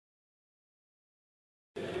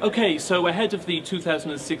Okay, so ahead of the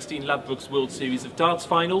 2016 Ladbrokes World Series of Darts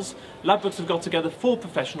finals, Ladbrokes have got together 4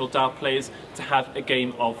 professional dart players to have a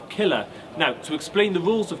game of Killer. Now, to explain the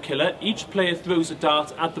rules of Killer, each player throws a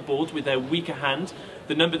dart at the board with their weaker hand.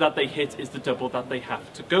 The number that they hit is the double that they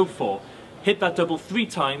have to go for. Hit that double 3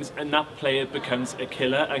 times and that player becomes a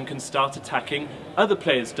killer and can start attacking other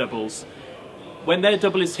players' doubles. When their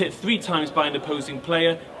double is hit 3 times by an opposing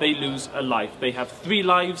player, they lose a life. They have 3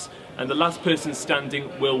 lives, and the last person standing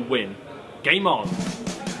will win. Game on!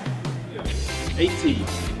 18.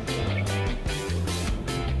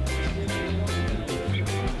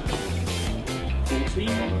 14.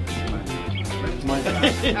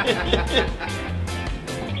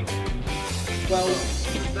 12.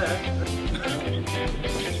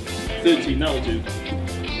 13, that'll do.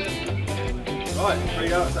 Right,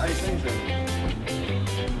 3 out of 18 then.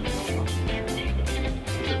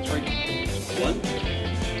 1.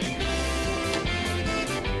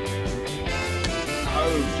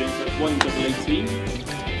 Oh, James, that's 1 double 18.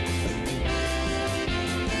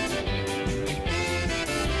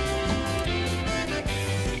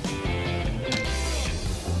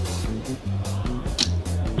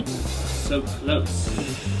 So close.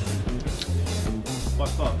 By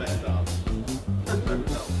far better darts.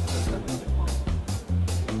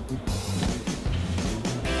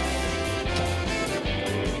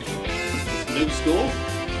 No score.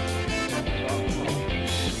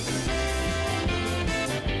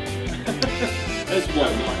 There's 1.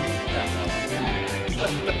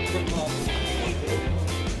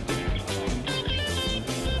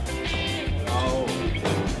 Oh.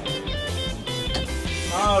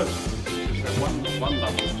 Oh. Just one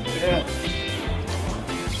level. Yeah.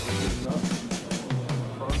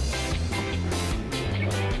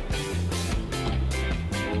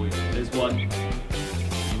 There's 1.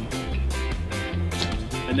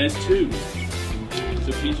 And there's 2.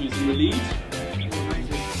 So Peter is in the lead.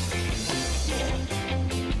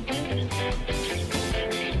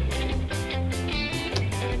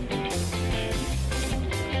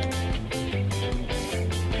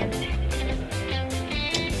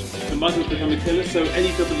 So Michael's become a killer, so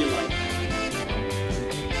any double you like.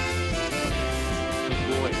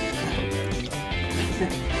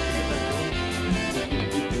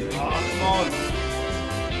 Oh, come on.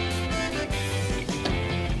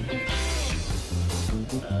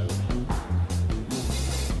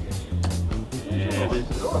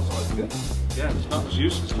 Yeah, it's not as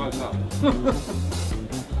useless like that.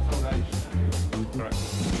 Correct.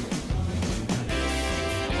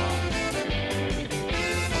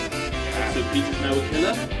 So Peter's now a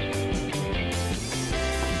killer.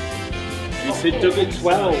 He's hit double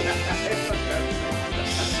 12.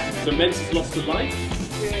 So Mens has lost a life.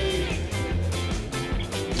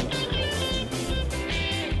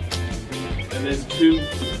 And there's 2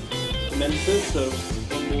 Mensurs, so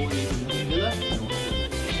 1 more and he's a killer.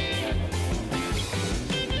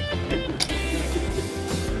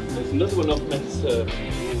 There's another one off mensur.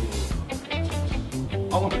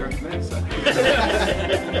 I want to go to mensur.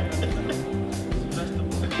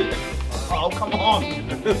 Oh, come on!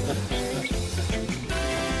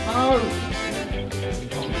 No!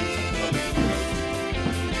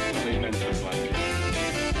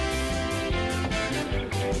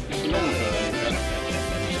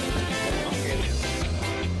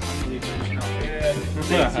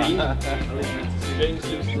 James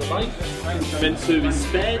loses a life. Mensur is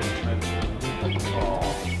spared.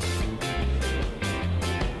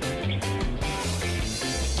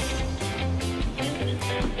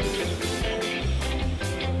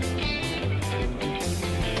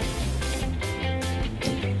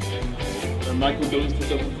 And Michael goes to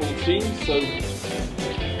double 14, so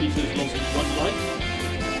Peter's lost 1 life.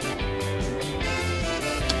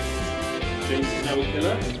 James is now a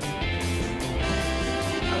killer.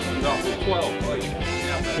 No, 12, right?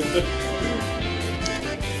 Yeah.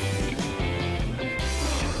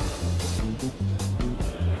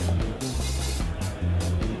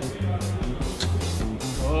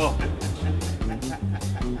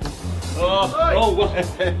 Oh, well,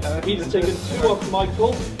 he's taken 2 off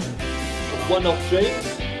Michael, 1 off James.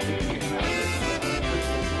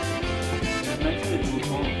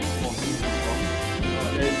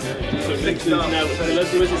 So Peter's now a killer,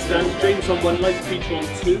 so as it stands, James on 1 life, Peter on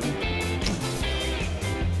 2.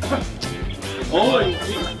 Oh, and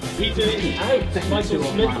Peter is out. Michael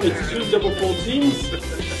Smith with 2 double 14s.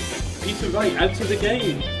 Peter Wright out of the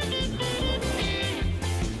game.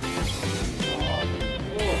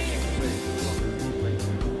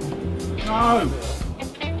 No!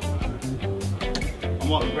 I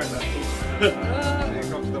might regret that. Here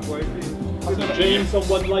comes the way. James on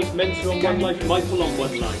one life, Mensur on one life, Michael on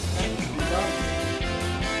one life.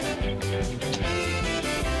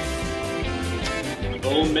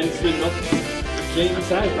 Oh, Mensur knocked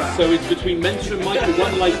James out. So it's between Mensur and Michael,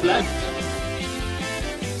 one life left.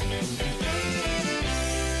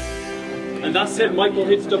 And that's it, Michael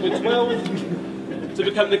hits double 12 to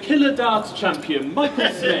become the Killer Darts champion, Michael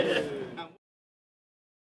Smith.